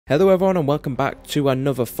Hello everyone and welcome back to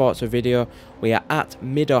another Forza video. We are at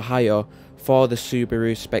Mid-Ohio for the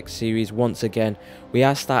Subaru Spec Series once again. We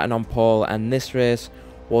are starting on pole and this race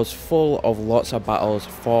was full of lots of battles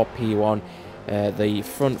for P1. The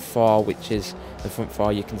front four, which is the front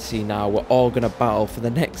four you can see now, we're all going to battle for the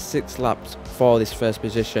next 6 laps for this first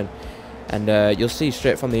position. And you'll see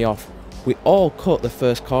straight from the off, we all cut the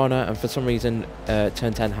first corner, and for some reason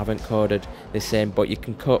turn 10 haven't coded the same, but you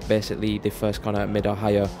can cut basically the first corner at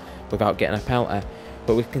Mid-Ohio without getting a penalty.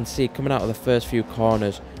 But we can see coming out of the first few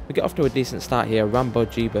corners, we get off to a decent start here. Rambo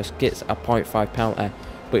Jeebus gets a 0.5 penalty,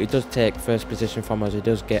 but he does take first position from us. He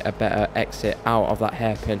does get a better exit out of that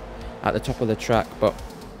hairpin at the top of the track, but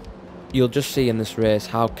you'll just see in this race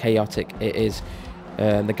how chaotic it is.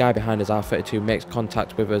 The guy behind us, R32, makes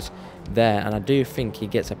contact with us there, and I do think he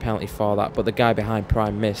gets a penalty for that, but the guy behind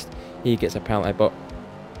Prime missed. He gets a penalty, but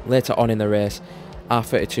later on in the race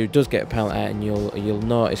R32 does get a penalty, and you'll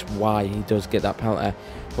notice why he does get that penalty.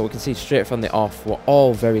 But we can see straight from the off we're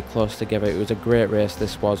all very close together. It was a great race,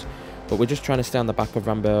 this was, but we're just trying to stay on the back of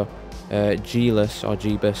Rambo Jeebus, or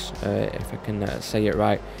Jeebus, if I can say it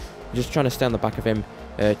right. We're just trying to stay on the back of him,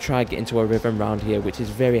 try get into a rhythm round here, which is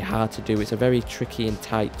very hard to do. It's a very tricky and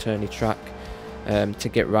tight turny track to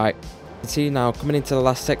get right. You can see now coming into the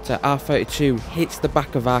last sector, R32 hits the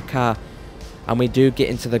back of our car and we do get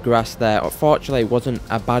into the grass there. Unfortunately, it wasn't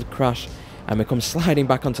a bad crash and we come sliding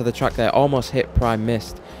back onto the track there. Almost hit Prime,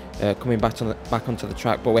 missed coming back onto the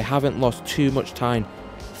track, but we haven't lost too much time,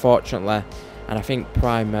 fortunately. And I think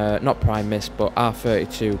Prime, not Prime missed, but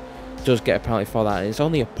R32 does get a penalty for that, and it's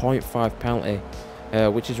only a 0.5 penalty,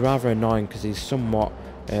 which is rather annoying because he's somewhat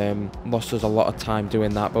lost us a lot of time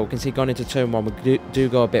doing that. But we can see going into turn 1 we do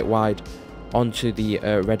go a bit wide onto the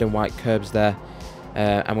red and white curbs there,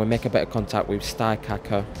 and we make a bit of contact with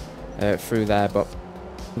Peacock through there, but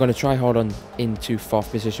I'm going to try hold on into 4th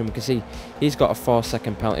position. We can see he's got a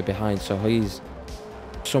 4-second penalty behind, so he's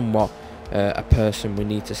somewhat a person we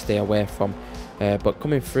need to stay away from. But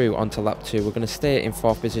coming through onto lap 2, we're going to stay in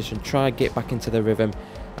 4th position, try get back into the rhythm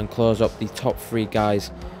and close up the top 3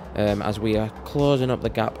 guys, as we are closing up the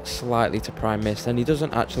gap slightly to Prime Mist, and he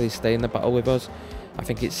doesn't actually stay in the battle with us. I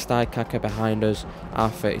think it's Peacock behind us,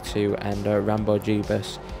 R32 and Rambo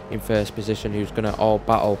Jeebus in 1st position, who's going to all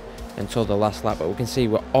battle until the last lap. But we can see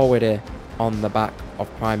we're already on the back of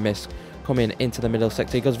Prime Mist coming into the middle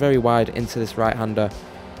sector. He goes very wide into this right-hander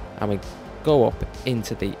and we go up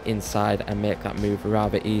into the inside and make that move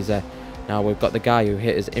rather easy. Now we've got the guy who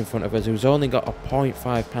hit us in front of us, who's only got a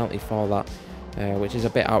 0.5 penalty for that, which is a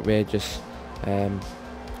bit outrageous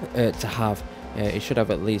to have. He should have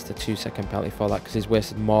at least a 2-second penalty for that, because he's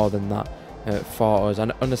wasted more than that for us. I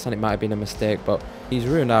understand it might have been a mistake, but he's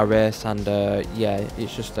ruined our race, and yeah,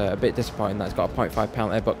 it's just a bit disappointing that he's got a 0.5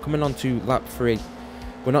 penalty. But coming on to lap 3,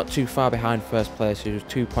 we're not too far behind 1st place, who's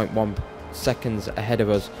 2.1 seconds ahead of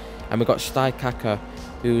us, and we've got Peacock,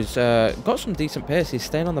 who's got some decent pace. He's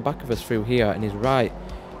staying on the back of us through here, and he's right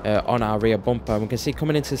on our rear bumper. And we can see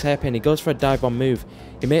coming into his hairpin, he goes for a dive bomb move.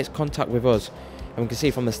 He makes contact with us, and we can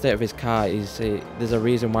see from the state of his car, there's a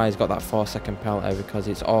reason why he's got that 4-second penalty, because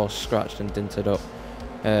it's all scratched and dented up.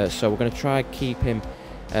 So we're going to try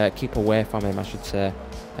keep away from him, I should say,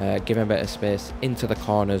 give him a bit of space into the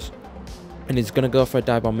corners, and he's going to go for a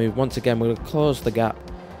dive bomb move. Once again, we're going to close the gap,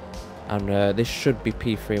 and this should be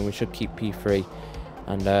P3, and we should keep P3,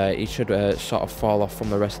 and he should sort of fall off from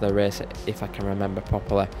the rest of the race, if I can remember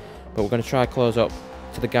properly. But we're going to try close up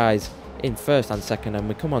to the guys in 1st and 2nd, and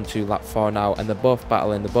we come on to lap 4 now, and they're both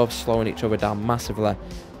battling, they're both slowing each other down massively.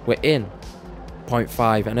 We're in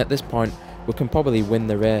 0.5, and at this point we can probably win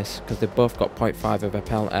the race, because they've both got 0.5 of a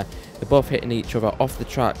penalty. They're both hitting each other off the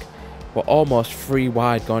track. We're almost 3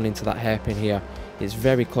 wide going into that hairpin here. It's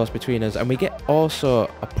very close between us, and we get also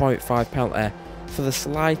a 0.5 penalty for the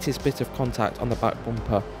slightest bit of contact on the back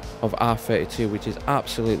bumper of R32, which is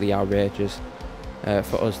absolutely outrageous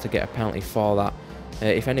for us to get a penalty for that.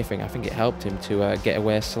 If anything, I think it helped him to get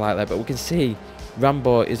away slightly. But we can see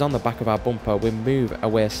Rambo is on the back of our bumper. We move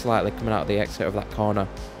away slightly coming out of the exit of that corner,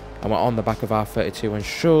 and we're on the back of R32, and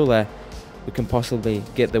surely we can possibly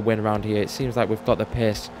get the win around here. It seems like we've got the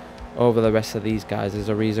pace over the rest of these guys. There's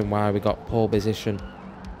a reason why we got pole position,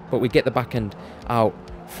 but we get the back end out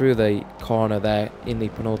through the corner there in the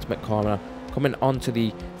penultimate corner, coming onto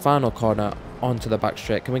the final corner onto the back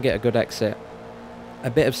straight. Can we get a good exit, a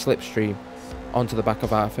bit of slipstream onto the back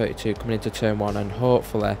of R32 coming into turn 1, and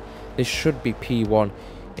hopefully this should be P1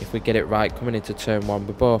 if we get it right. Coming into turn 1,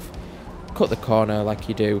 we both cut the corner like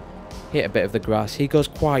you do, hit a bit of the grass. He goes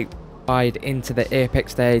quite wide into the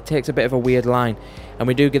apex there. He takes a bit of a weird line, and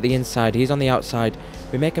we do get the inside. He's on the outside.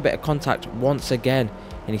 We make a bit of contact once again.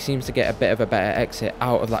 and he seems to get a bit of a better exit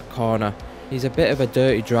out of that corner. He's a bit of a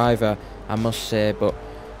dirty driver, I must say, but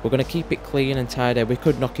we're going to keep it clean and tidy. We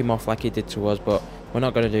could knock him off like he did to us, but we're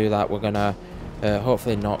not going to do that. We're going to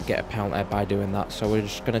hopefully not get a penalty by doing that. So we're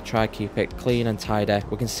just going to try keep it clean and tidy.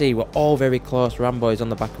 We can see we're all very close. Rambo is on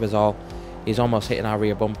the back of us all. He's almost hitting our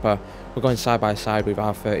rear bumper. We're going side by side with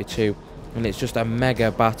R32, and it's just a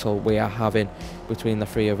mega battle we are having between the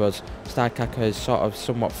three of us. Starkaka is sort of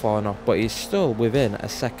somewhat fallen off, but he's still within a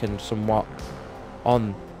second somewhat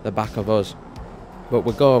on the back of us. But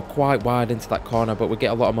we go quite wide into that corner, but we get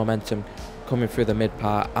a lot of momentum coming through the mid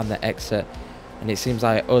part and the exit, and it seems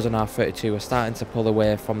like us and R32 are starting to pull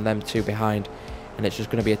away from them two behind, and it's just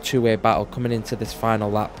going to be a two-way battle coming into this final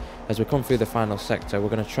lap. As we come through the final sector, we're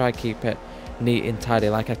going to try keep it neat and tidy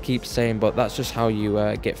like I keep saying, but that's just how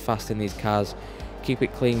you get fast in these cars. Keep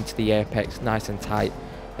it clean to the apex, nice and tight,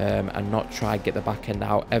 and not try get the back end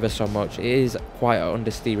out ever so much. It is quite an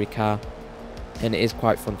understeery car, and it is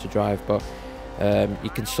quite fun to drive, but you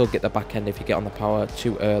can still get the back end if you get on the power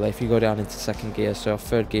too early. If you go down into second gear, so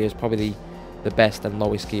third gear is probably the best and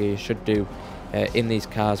lowest gear you should do in these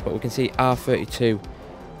cars. But we can see R32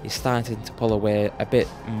 is starting to pull away a bit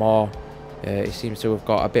more. He seems to have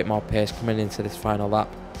got a bit more pace coming into this final lap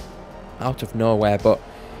out of nowhere, but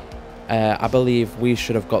I believe we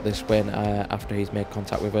should have got this win after he's made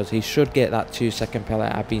contact with us. He should get that 2-second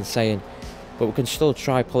penalty I've been saying, but we can still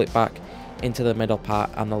try pull it back into the middle part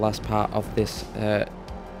and the last part of this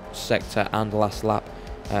sector and last lap,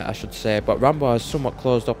 I should say. But Rambo is somewhat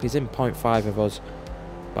closed up. He's in 0.5 of us,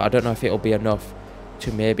 but I don't know if it'll be enough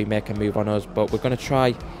to maybe make a move on us. But we're going to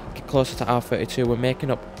try get closer to R32. We're making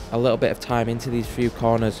up a little bit of time into these few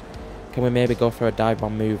corners. Can we maybe go for a dive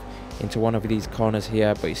bomb move into one of these corners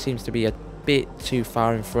here? But he seems to be a bit too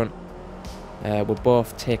far in front. We're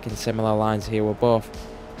both taking similar lines here. We're both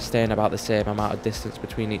staying about the same amount of distance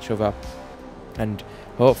between each other, and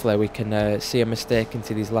hopefully we can see a mistake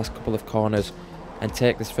into these last couple of corners and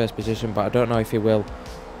take this first position, but I don't know if he will.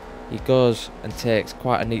 He goes and takes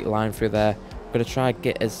quite a neat line through there. I'm going to try and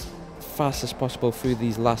get as fast as possible through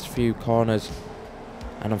these last few corners,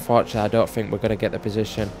 and unfortunately I don't think we're going to get the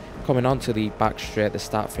position coming onto the back straight, the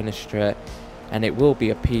start finish straight, and it will be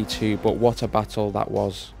a P2. But what a battle that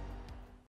was.